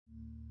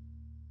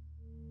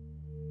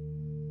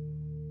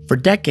For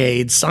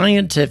decades,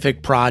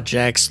 scientific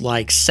projects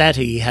like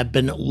SETI have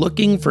been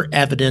looking for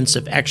evidence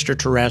of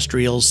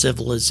extraterrestrial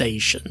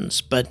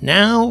civilizations, but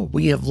now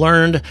we have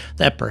learned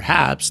that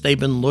perhaps they've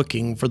been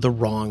looking for the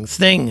wrong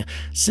thing.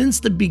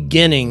 Since the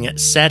beginning,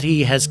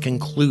 SETI has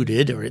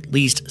concluded, or at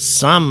least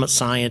some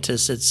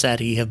scientists at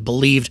SETI have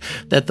believed,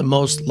 that the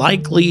most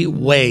likely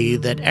way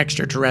that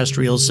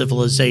extraterrestrial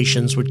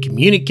civilizations would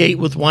communicate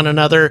with one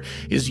another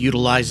is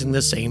utilizing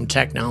the same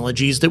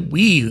technologies that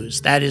we use,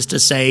 that is to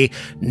say,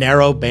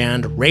 narrowband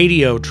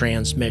radio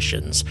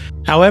transmissions.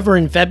 However,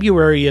 in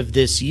February of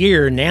this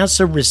year,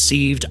 NASA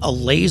received a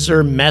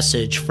laser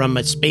message from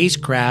a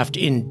spacecraft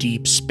in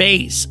deep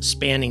space,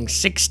 spanning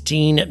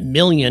 16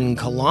 million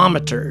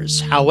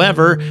kilometers.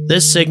 However,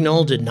 this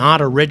signal did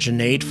not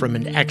originate from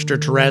an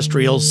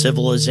extraterrestrial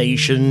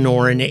civilization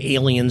or an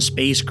alien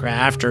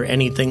spacecraft or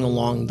anything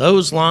along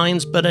those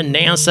lines, but a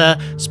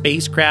NASA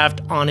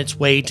spacecraft on its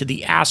way to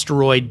the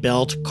asteroid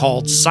belt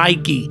called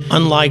Psyche.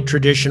 Unlike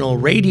traditional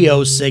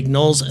radio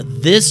signals,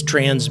 this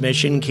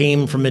transmission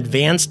came from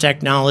advanced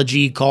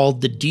technology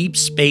called the Deep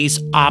Space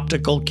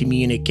Optical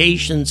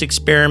Communications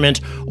Experiment,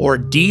 or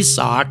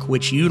DSOC,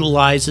 which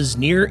utilizes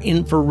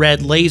near-infrared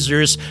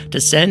lasers to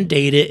send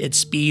data at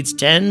speeds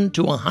 10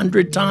 to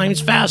 100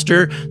 times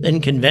faster than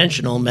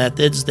conventional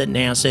methods that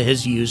NASA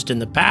has used in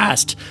the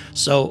past.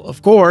 So,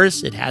 of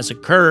course, it has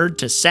occurred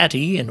to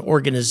SETI and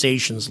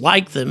organizations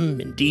like them,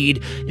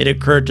 indeed, it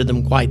occurred to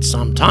them quite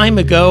some time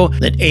ago,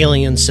 that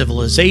alien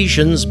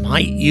civilizations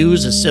might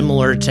use a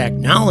similar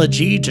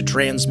technology to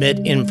transmit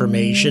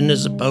information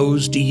as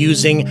opposed to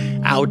using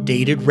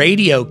outdated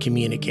radio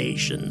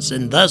communications,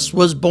 and thus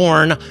was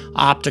born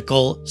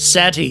Optical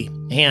SETI.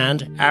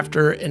 And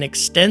after an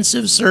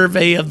extensive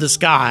survey of the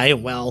sky,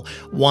 well,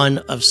 one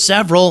of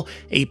several,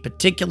 a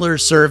particular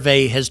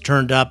survey has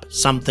turned up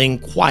something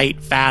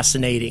quite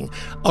fascinating.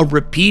 A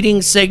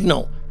repeating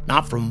signal,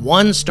 not from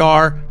one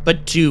star,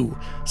 but two.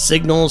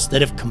 Signals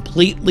that have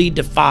completely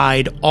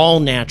defied all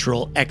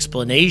natural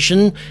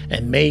explanation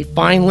and may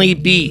finally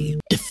be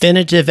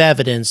definitive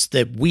evidence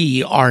that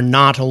we are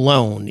not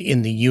alone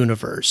in the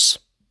universe.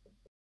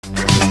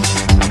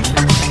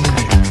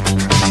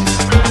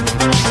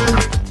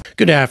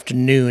 Good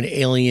afternoon,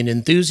 alien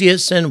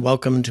enthusiasts, and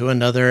welcome to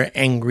another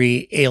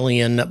Angry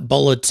Alien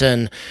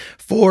Bulletin.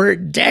 For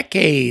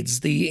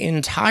decades, the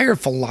entire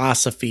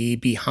philosophy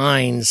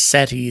behind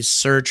SETI's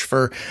search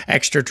for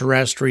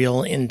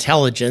extraterrestrial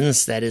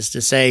intelligence, that is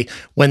to say,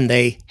 when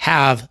they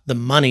have the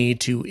money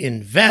to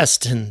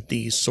invest in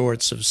these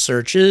sorts of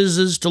searches,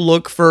 is to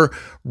look for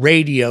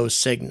radio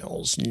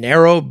signals,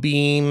 narrow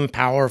beam,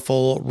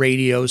 powerful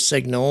radio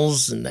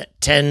signals, and that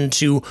tend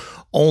to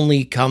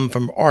only come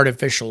from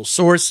artificial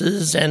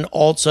sources, and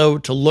also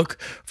to look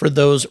for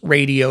those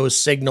radio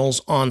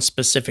signals on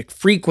specific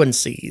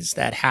frequencies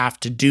that have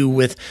to do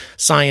with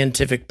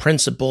scientific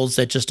principles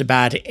that just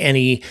about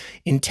any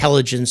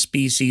intelligent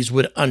species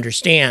would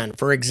understand.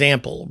 For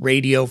example,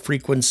 radio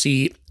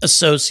frequency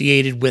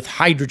associated with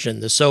hydrogen,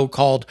 the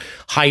so-called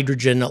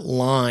hydrogen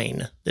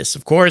line. This,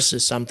 of course,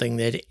 is something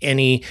that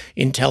any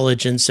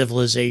intelligent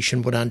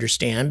civilization would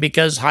understand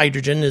because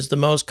hydrogen is the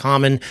most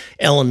common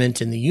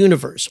element in the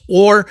universe.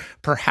 Or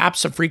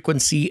perhaps a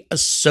frequency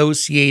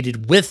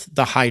associated with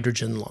the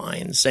hydrogen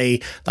line, say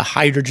the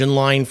hydrogen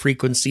line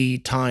frequency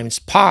times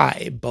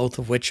pi, both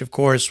of which, of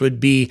course, would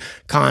be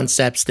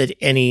concepts that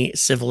any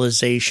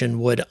civilization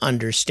would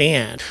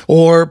understand.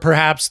 Or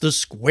perhaps the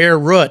square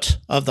root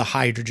of the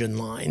hydrogen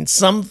line,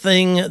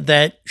 something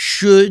that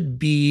should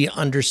be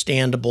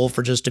understandable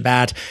for just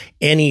about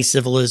any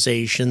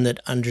civilization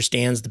that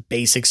understands the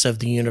basics of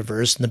the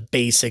universe and the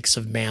basics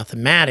of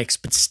mathematics.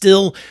 But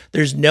still,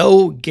 there's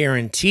no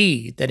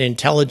guarantee that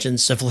intelligent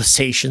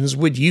civilizations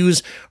would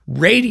use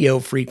radio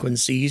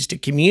frequencies to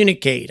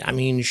communicate. I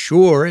mean,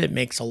 sure, it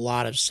makes a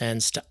lot of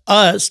sense to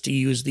us to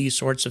use these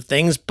sorts of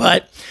things,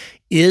 but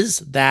is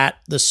that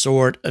the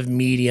sort of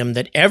medium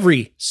that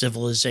every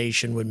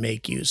civilization would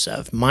make use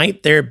of?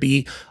 Might there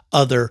be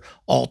other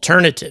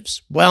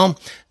alternatives? Well,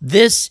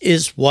 this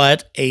is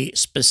what a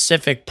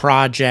specific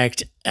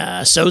project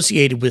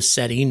associated with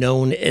SETI,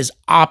 known as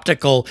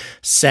Optical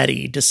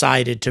SETI,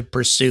 decided to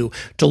pursue,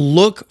 to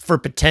look for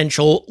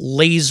potential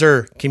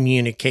laser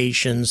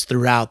communications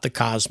throughout the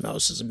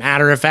cosmos. As a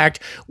matter of fact,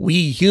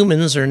 we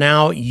humans are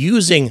now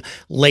using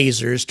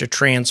lasers to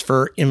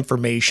transfer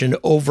information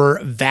over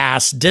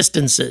vast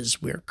distances.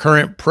 Our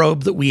current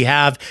probe that we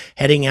have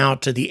heading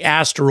out to the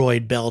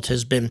asteroid belt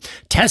has been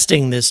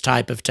testing this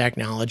type of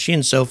technology,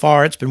 and so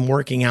far it's been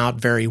working out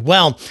very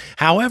well.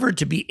 However,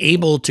 to be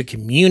able to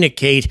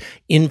communicate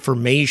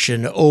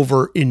information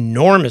over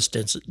enormous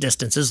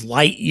distances,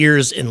 light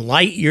years and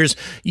light years,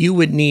 you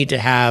would need to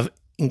have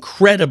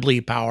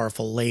incredibly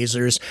powerful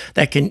lasers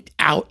that can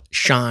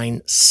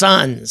outshine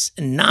suns.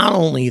 And not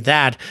only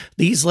that,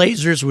 these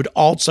lasers would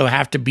also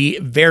have to be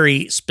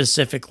very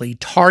specifically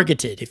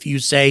targeted. If you,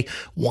 say,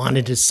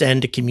 wanted to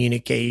send a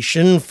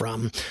communication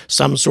from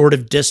some sort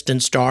of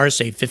distant star,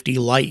 say 50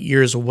 light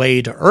years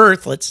away to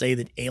Earth, let's say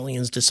that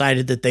aliens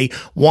decided that they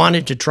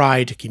wanted to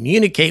try to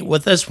communicate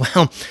with us,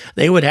 well,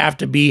 they would have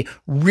to be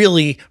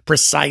really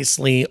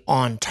precisely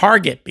on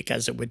target,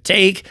 because it would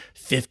take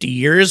 50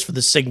 years for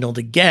the signal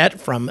to get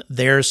from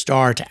their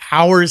star to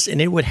ours,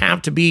 and it would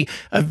have to be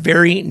a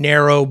very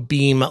narrow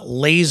beam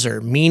laser,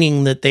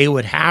 meaning that they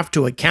would have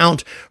to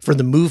account for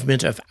the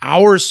movement of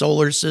our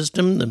solar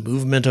system, the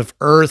movement of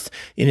Earth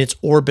in its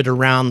orbit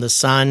around the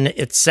sun,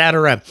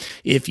 etc.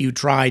 If you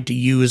tried to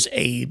use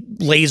a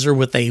laser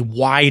with a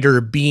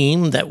wider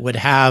beam that would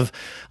have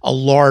a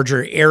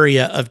larger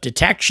area of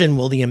detection,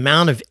 well, the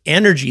amount of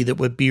energy that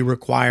would be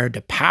required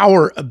to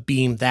power a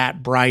beam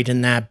that bright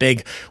and that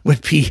big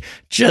would be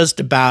just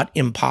about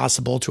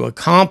impossible to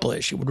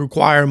accomplish. It would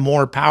require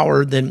more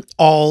power than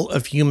all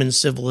of human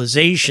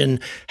civilization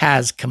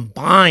has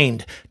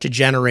combined to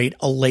generate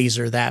a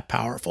laser that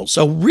powerful.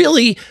 So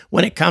really,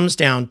 when it comes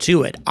down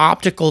to it,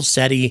 Optical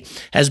SETI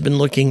has been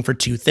looking for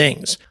two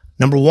things.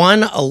 Number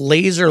one, a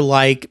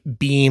laser-like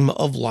beam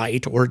of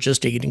light, or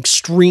just an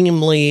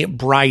extremely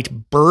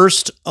bright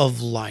burst of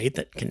light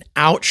that can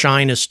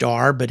outshine a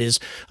star, but is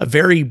a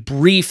very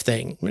brief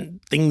thing.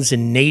 When things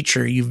in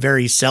nature, you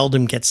very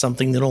seldom get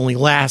something that only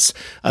lasts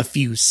a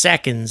few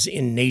seconds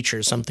in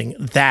nature, something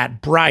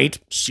that bright,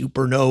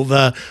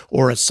 supernova,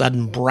 or a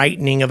sudden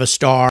brightening of a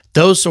star.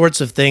 Those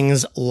sorts of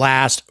things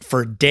last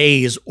for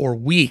days or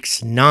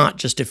weeks, not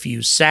just a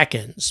few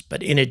seconds.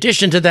 But in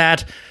addition to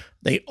that,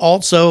 they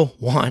also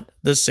want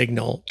the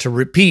signal to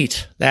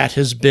repeat. That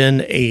has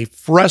been a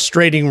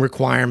frustrating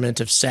requirement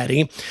of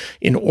SETI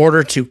in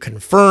order to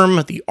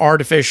confirm the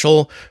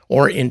artificial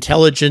or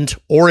intelligent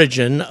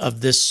origin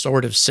of this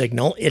sort of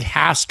signal. It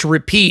has to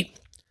repeat.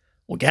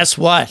 Well, guess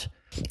what?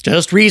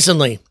 Just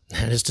recently,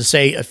 that is to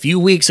say a few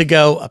weeks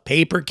ago, a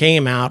paper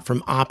came out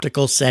from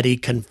Optical SETI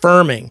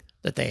confirming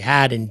that they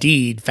had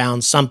indeed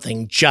found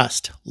something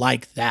just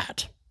like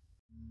that.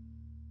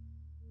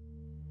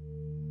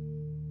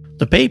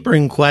 The paper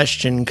in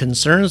question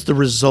concerns the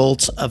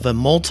results of a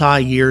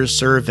multi-year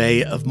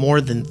survey of more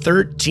than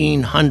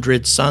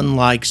 1,300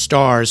 sun-like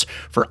stars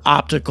for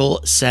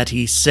optical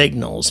SETI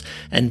signals,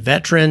 and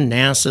veteran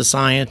NASA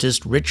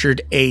scientist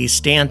Richard A.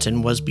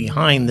 Stanton was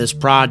behind this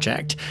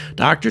project.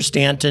 Dr.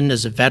 Stanton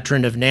is a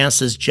veteran of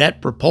NASA's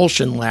Jet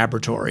Propulsion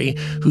Laboratory,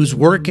 whose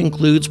work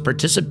includes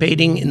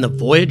participating in the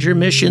Voyager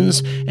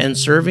missions and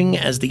serving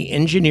as the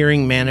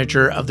engineering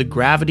manager of the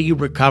Gravity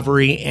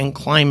Recovery and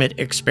Climate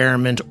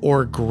Experiment,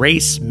 or GRACE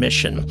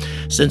mission.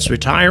 Since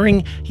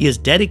retiring, he has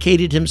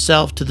dedicated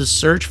himself to the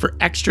search for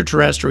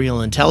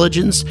extraterrestrial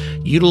intelligence,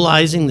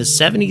 utilizing the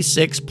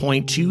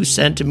 76.2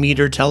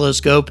 centimeter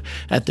telescope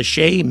at the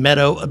Shea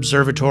Meadow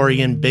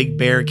Observatory in Big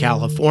Bear,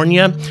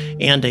 California,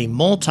 and a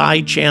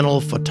multi-channel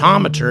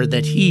photometer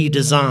that he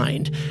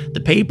designed. The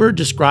paper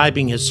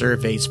describing his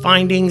survey's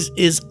findings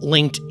is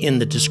linked in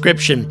the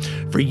description.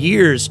 For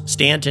years,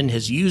 Stanton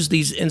has used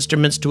these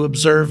instruments to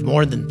observe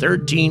more than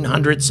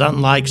 1,300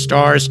 sun-like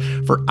stars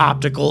for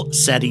optical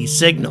SETI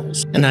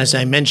signals. And as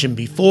I mentioned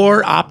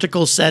before,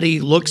 Optical SETI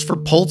looks for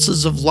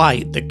pulses of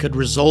light that could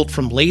result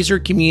from laser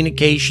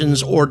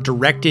communications or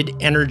directed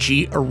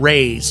energy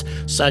arrays,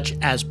 such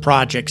as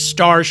Project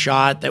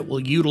Starshot, that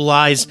will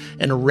utilize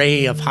an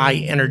array of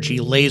high-energy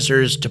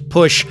lasers to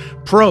push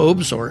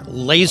probes, or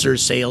laser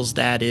sails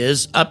that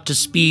is, up to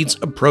speeds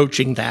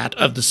approaching that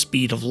of the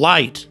speed of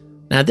light.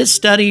 Now, this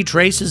study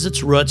traces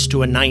its roots to a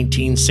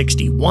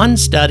 1961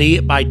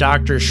 study by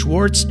Dr.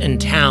 Schwartz and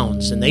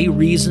Towns, and they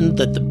reasoned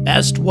that the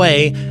best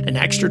way an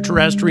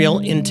extraterrestrial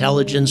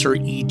intelligence, or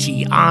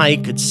ETI,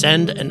 could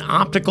send an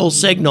optical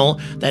signal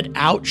that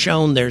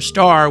outshone their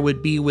star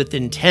would be with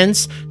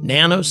intense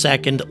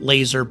nanosecond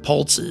laser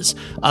pulses.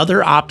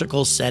 Other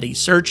optical SETI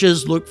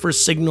searches look for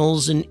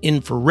signals in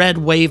infrared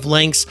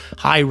wavelengths,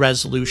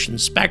 high-resolution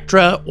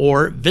spectra,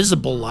 or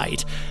visible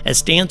light. As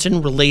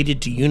Stanton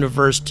related to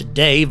Universe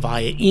Today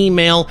via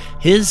email,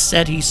 his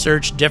SETI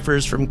search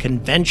differs from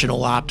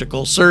conventional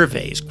optical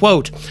surveys.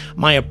 Quote,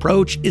 "My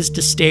approach is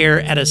to stare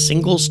at a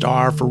single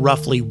star for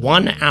roughly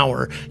 1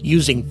 hour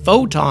using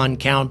photon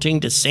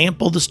counting to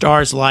sample the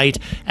star's light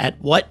at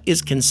what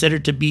is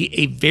considered to be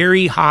a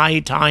very high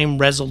time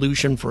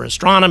resolution for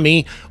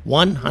astronomy,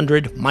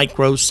 100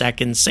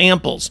 microsecond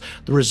samples.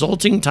 The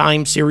resulting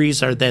time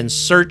series are then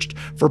searched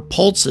for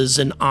pulses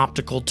in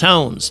optical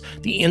tones.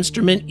 The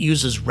instrument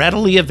uses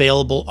readily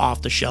available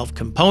off-the-shelf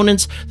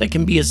components that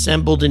can be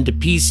assembled into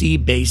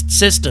PC-based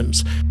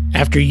systems.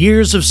 After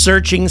years of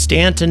searching,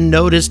 Stanton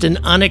noticed an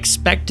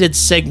unexpected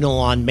signal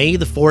on May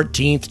the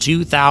 14th,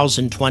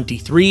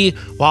 2023,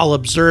 while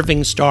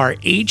observing star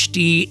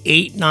HD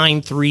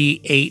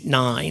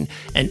 89389,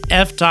 an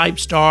F-type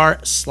star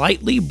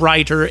slightly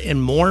brighter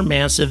and more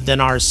massive than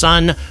our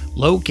Sun,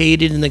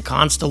 located in the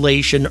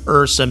constellation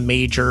Ursa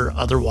Major,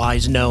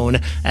 otherwise known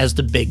as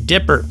the Big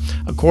Dipper.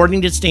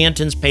 According to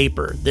Stanton's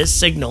paper, this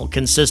signal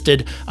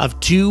consisted of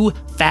two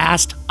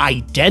fast,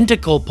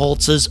 identical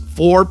pulses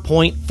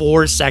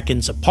 4.4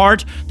 seconds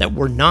apart that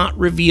were not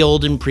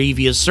revealed in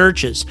previous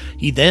searches.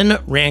 He then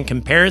ran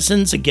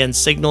comparisons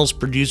against signals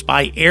produced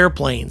by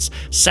airplanes,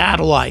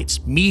 satellites,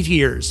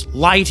 meteors,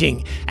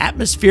 lighting,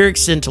 atmospheric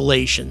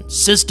scintillation,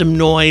 system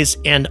noise,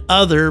 and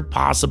other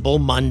possible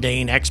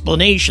mundane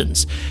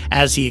explanations.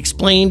 As he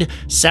explained,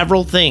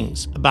 several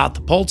things about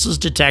the pulses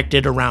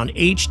detected around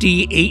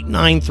HD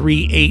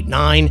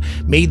 89389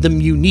 made them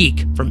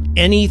unique from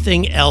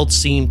anything else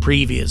seen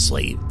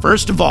previously.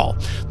 First of all,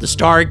 the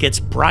star gets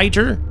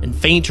brighter and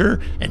fainter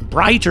and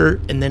brighter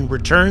and then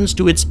returns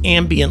to its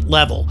ambient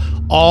level,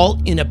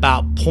 all in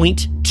about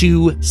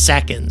 0.2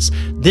 seconds.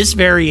 This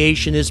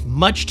variation is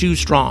much too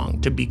strong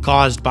to be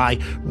caused by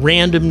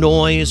random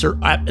noise or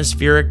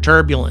atmospheric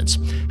turbulence.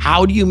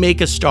 How do you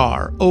make a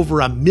star over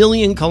 1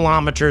 million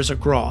kilometers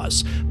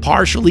across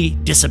partially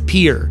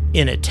disappear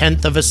in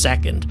 1/10 of a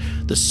second?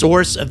 The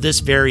source of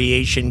this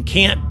variation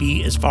can't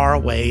be as far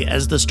away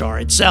as the star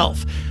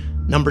itself.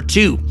 Number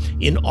 2,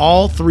 in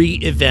all three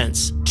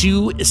events,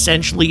 two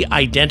essentially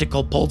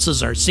identical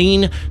pulses are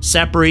seen,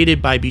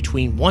 separated by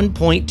between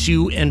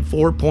 1.2 and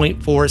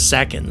 4.4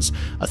 seconds.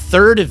 A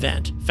third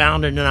event,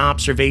 found in an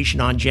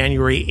observation on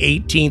January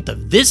 18th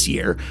of this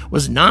year,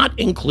 was not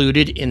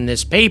included in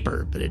this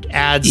paper, but it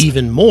adds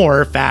even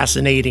more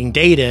fascinating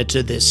data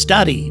to this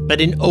study. But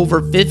in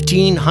over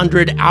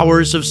 1,500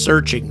 hours of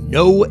searching,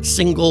 no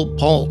single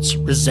pulse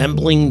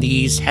resembling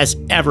these has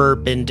ever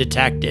been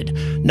detected.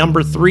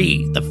 Number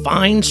 3, the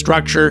fine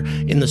structure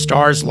in the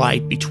star's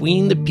light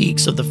between the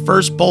peaks of the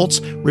first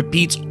pulse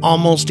repeats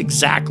almost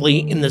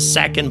exactly in the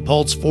second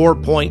pulse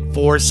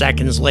 4.4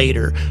 seconds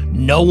later.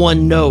 No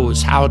one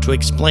knows how to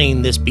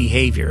explain this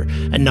behavior.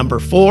 And number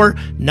 4,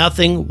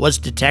 nothing was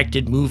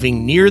detected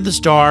moving near the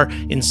star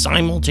in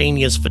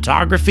simultaneous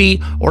photography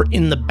or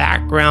in the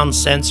background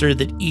sensor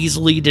that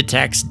easily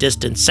detects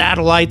distant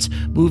satellites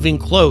moving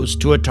close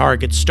to a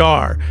target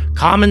star.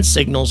 Common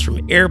signals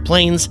from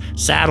airplanes,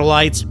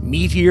 satellites,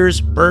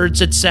 meteors,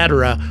 birds,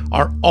 etc.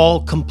 are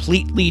all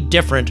completely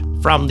different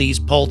from these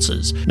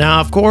pulses. Now,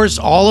 of course,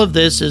 all of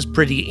this is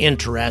pretty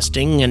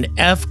interesting. An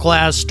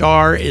F-class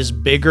star is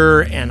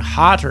bigger and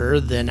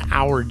hotter than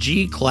our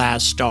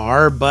G-class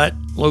star, but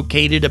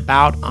located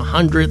about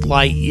 100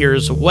 light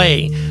years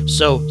away.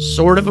 So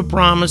sort of a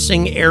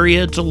promising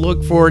area to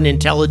look for an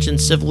intelligent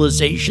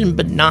civilization,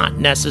 but not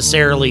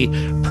necessarily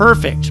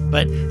perfect.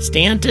 But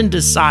Stanton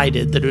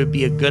decided that it would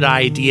be a good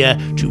idea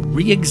to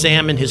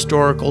re-examine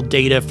historical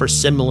data for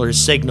similar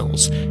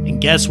signals. And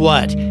guess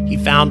what? He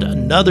found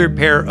another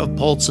pair of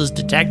pulses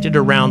detected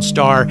around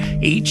star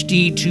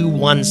HD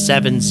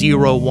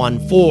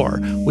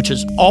 217014, which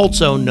is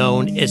also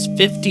known as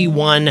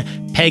 51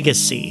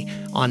 Pegasi,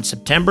 on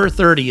September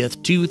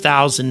 30th,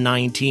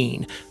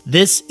 2019.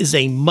 This is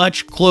a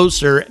much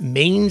closer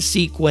main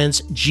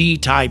sequence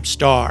G-type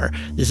star.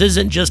 This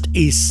isn't just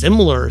a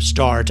similar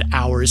star to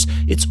ours,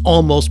 it's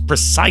almost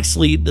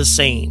precisely the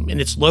same, and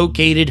it's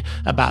located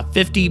about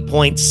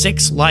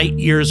 50.6 light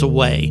years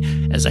away.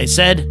 As I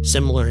said,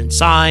 similar in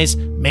size,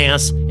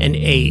 mass, and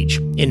age.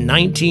 In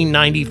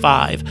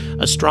 1995,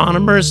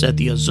 astronomers at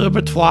the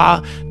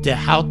Observatoire de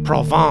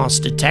Haute-Provence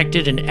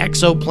detected an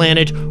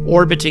exoplanet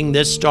orbiting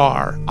this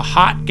star, a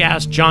hot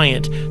gas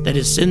giant that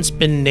has since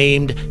been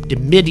named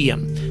Dimidium.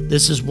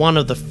 This is one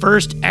of the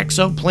first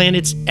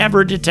exoplanets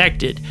ever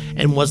detected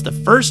and was the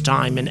first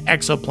time an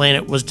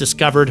exoplanet was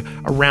discovered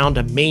around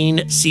a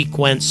main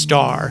sequence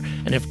star.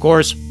 And of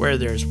course, where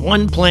there's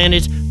one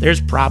planet,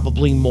 there's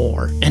probably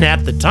more. And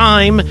at the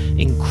time,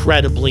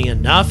 incredibly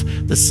enough,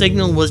 the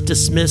signal was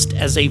dismissed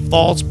as a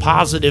false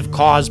positive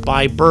caused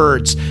by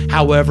birds.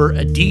 However,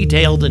 a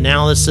detailed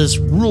analysis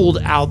ruled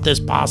out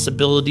this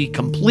possibility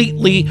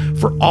completely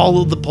for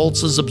all of the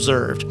pulses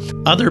observed.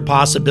 Other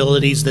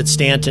possibilities that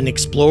Stanton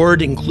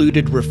explored included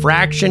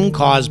refraction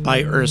caused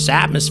by Earth's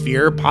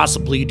atmosphere,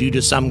 possibly due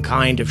to some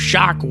kind of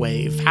shock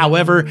wave.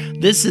 However,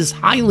 this is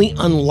highly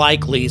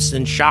unlikely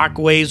since shock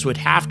waves would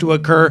have to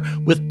occur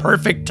with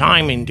perfect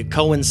timing to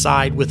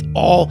coincide with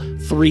all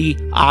three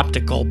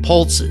optical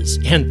pulses,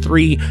 and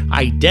three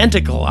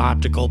identical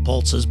optical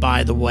pulses,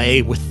 by the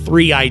way, with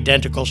three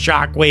identical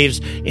shock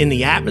waves in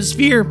the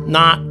atmosphere,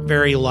 not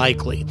very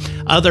likely.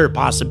 Other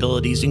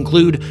possibilities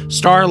include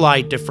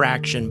starlight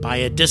diffraction by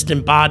a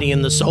distant body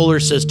in the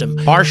solar system,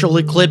 partial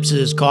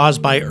eclipses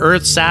caused by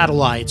Earth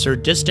satellites or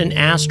distant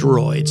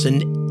asteroids,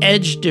 and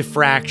edge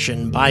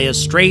diffraction by a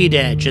straight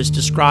edge as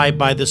described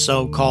by the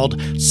so-called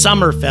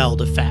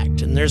Sommerfeld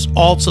effect. And And there's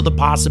also the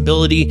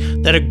possibility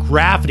that a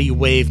gravity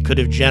wave could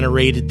have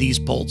generated these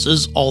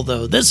pulses,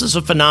 although this is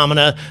a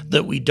phenomena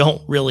that we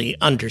don't really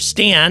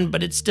understand,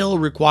 but it still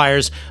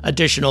requires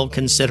additional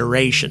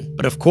consideration.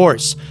 But of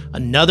course,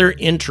 another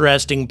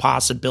interesting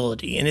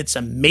possibility, and it's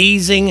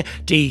amazing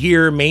to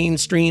hear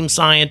mainstream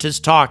scientists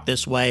talk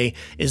this way,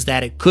 is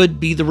that it could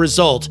be the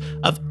result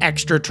of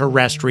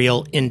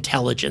extraterrestrial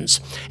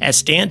intelligence. As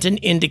Stanton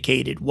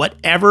indicated,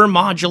 whatever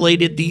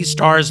modulated these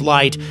stars'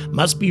 light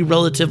must be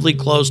relatively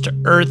close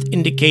to Earth,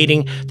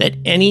 indicating that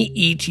any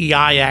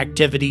ETI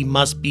activity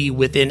must be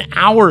within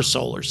our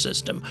solar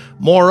system.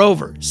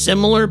 Moreover,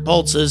 similar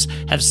pulses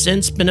have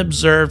since been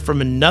observed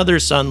from another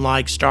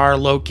sun-like star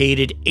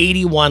located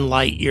 81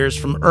 light-years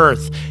from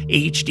Earth,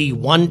 HD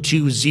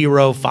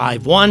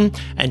 12051,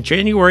 on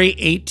January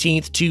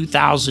 18,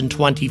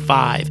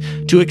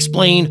 2025. To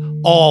explain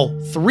all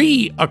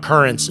three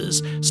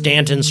occurrences,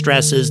 Stanton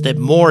stresses that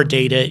more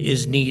data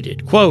is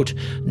needed. Quote,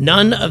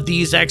 "None of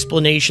these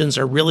explanations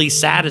are really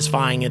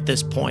satisfying at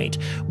this point.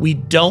 We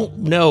don't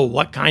know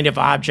what kind of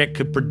object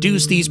could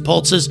produce these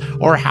pulses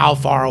or how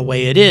far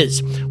away it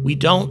is. We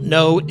don't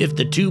know if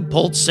the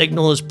two-pulse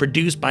signal is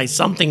produced by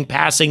something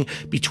passing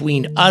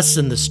between us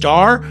and the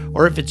star,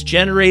 or if it's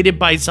generated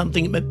by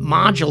something that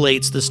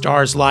modulates the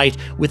star's light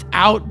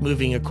without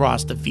moving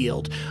across the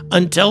field.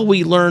 Until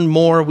we learn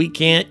more, we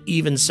can't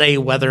even say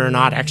whether or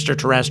not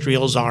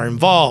extraterrestrials are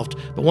involved."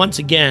 But once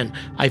again,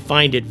 I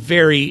find it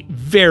very,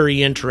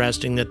 very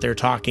interesting that they're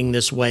talking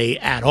this way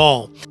at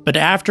all. But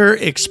after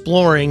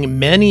exploring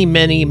many,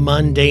 many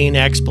mundane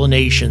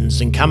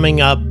explanations and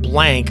coming up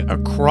blank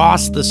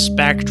across the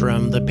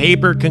spectrum, the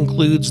paper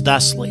concludes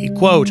thusly,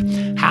 quote,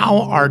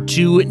 "How are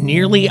two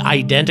nearly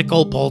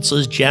identical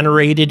pulses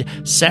generated,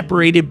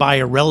 separated by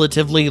a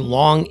relatively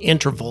long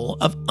interval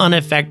of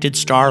unaffected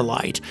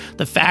starlight?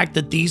 The fact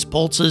that these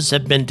pulses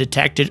have been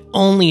detected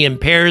only in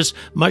pairs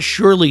must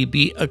surely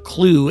be a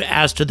clue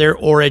as to their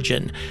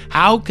origin.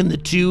 How can the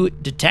two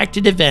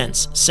detected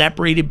events,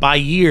 separated by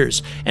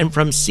years and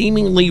from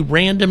seemingly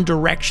random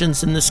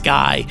directions in the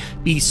sky,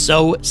 be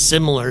so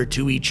similar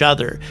to each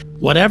other?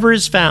 Whatever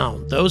is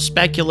found, those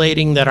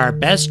speculating that our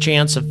best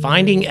chance of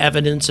finding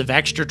evidence of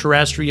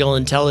extraterrestrial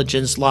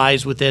intelligence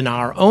lies within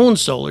our own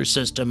solar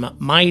system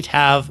might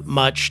have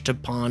much to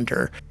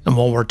ponder." And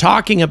when we're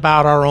talking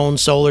about our own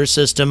solar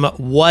system,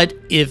 what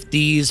if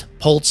these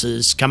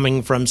pulses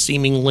coming from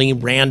seemingly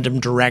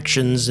random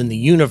directions in the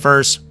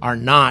universe are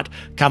not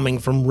coming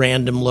from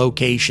random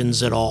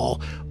locations at all?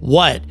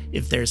 What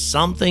if there's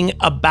something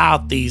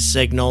about these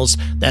signals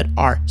that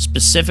are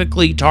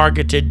specifically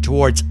targeted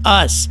towards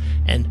us,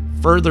 and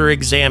further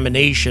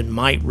examination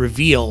might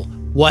reveal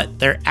what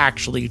they're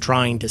actually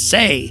trying to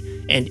say,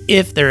 and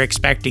if they're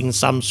expecting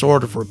some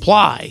sort of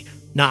reply,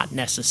 not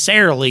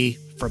necessarily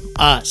from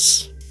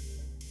us.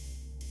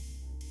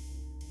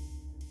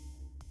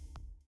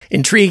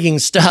 Intriguing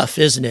stuff,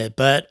 isn't it?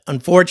 But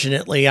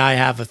unfortunately, I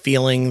have a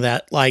feeling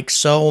that, like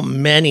so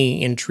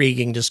many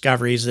intriguing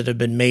discoveries that have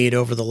been made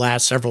over the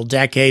last several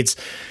decades,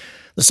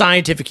 the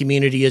scientific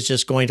community is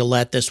just going to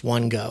let this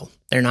one go.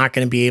 They're not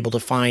going to be able to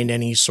find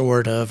any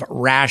sort of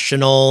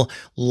rational,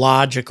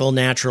 logical,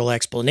 natural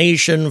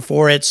explanation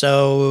for it.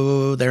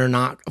 So they're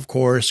not, of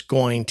course,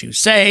 going to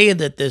say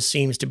that this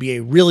seems to be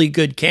a really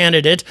good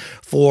candidate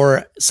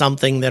for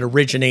something that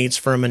originates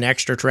from an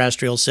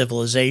extraterrestrial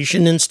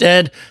civilization.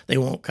 Instead, they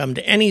won't come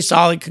to any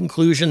solid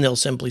conclusion. They'll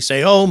simply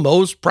say, oh,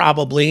 most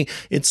probably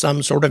it's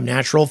some sort of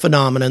natural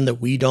phenomenon that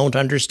we don't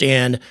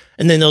understand.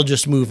 And then they'll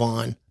just move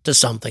on to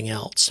something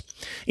else.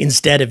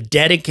 Instead of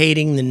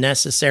dedicating the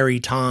necessary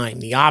time,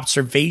 the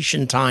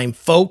observation time,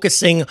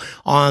 focusing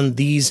on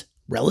these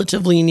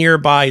relatively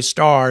nearby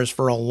stars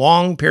for a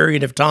long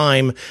period of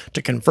time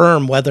to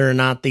confirm whether or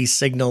not these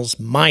signals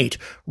might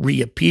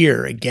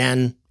reappear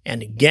again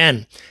and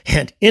again.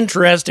 And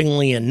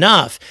interestingly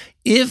enough,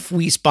 if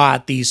we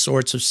spot these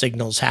sorts of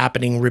signals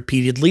happening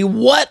repeatedly,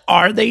 what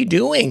are they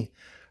doing?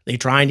 Are they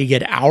trying to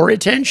get our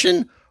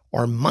attention?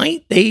 Or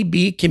might they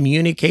be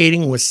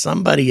communicating with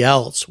somebody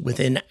else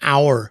within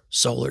our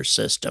solar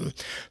system?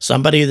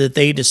 Somebody that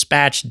they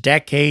dispatched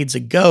decades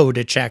ago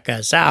to check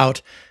us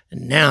out,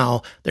 and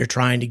now they're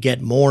trying to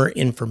get more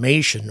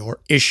information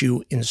or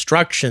issue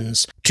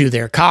instructions to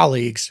their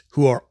colleagues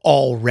who are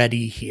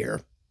already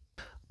here.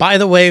 By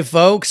the way,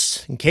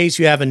 folks, in case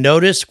you haven't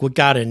noticed, we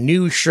got a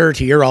new shirt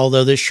here,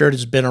 although this shirt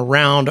has been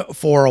around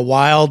for a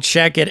while.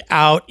 Check it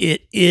out.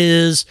 It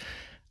is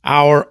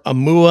our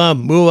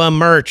Oumuamua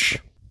merch.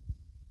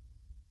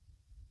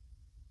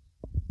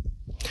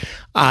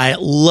 I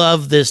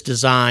love this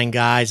design,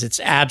 guys. It's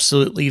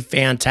absolutely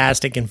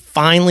fantastic, and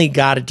finally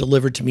got it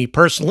delivered to me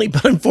personally.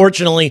 But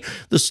unfortunately,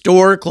 the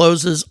store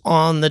closes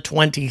on the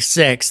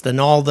 26th.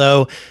 And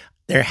although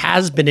there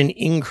has been an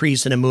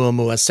increase in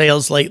Oumuamua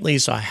sales lately,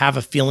 so I have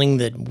a feeling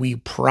that we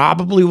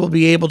probably will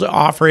be able to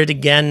offer it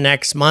again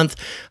next month.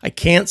 I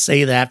can't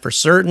say that for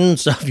certain,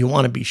 so if you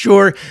want to be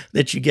sure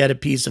that you get a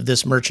piece of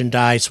this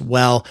merchandise,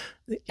 well,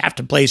 you have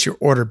to place your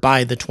order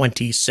by the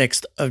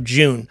 26th of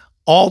June.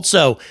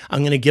 Also, I'm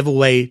going to give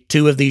away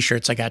 2 of these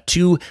shirts. I got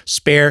 2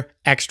 spare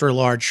extra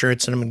large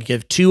shirts, and I'm going to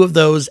give 2 of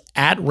those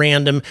at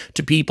random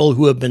to people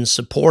who have been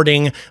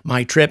supporting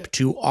my trip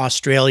to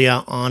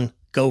Australia on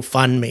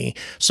GoFundMe.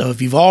 So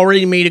if you've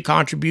already made a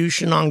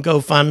contribution on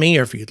GoFundMe,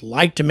 or if you'd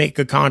like to make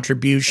a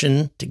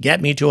contribution to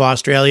get me to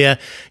Australia,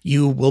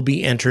 you will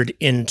be entered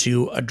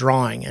into a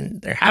drawing.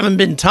 And there haven't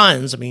been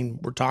tons. I mean,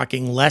 we're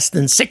talking less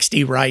than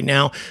 60 right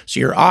now. So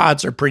your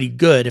odds are pretty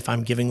good if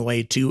I'm giving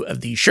away 2 of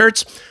these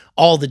shirts.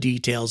 All the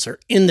details are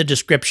in the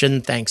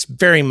description. Thanks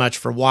very much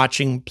for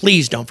watching.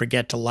 Please don't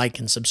forget to like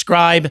and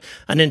subscribe.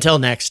 And until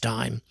next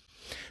time,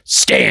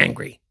 stay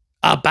angry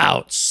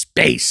about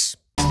space.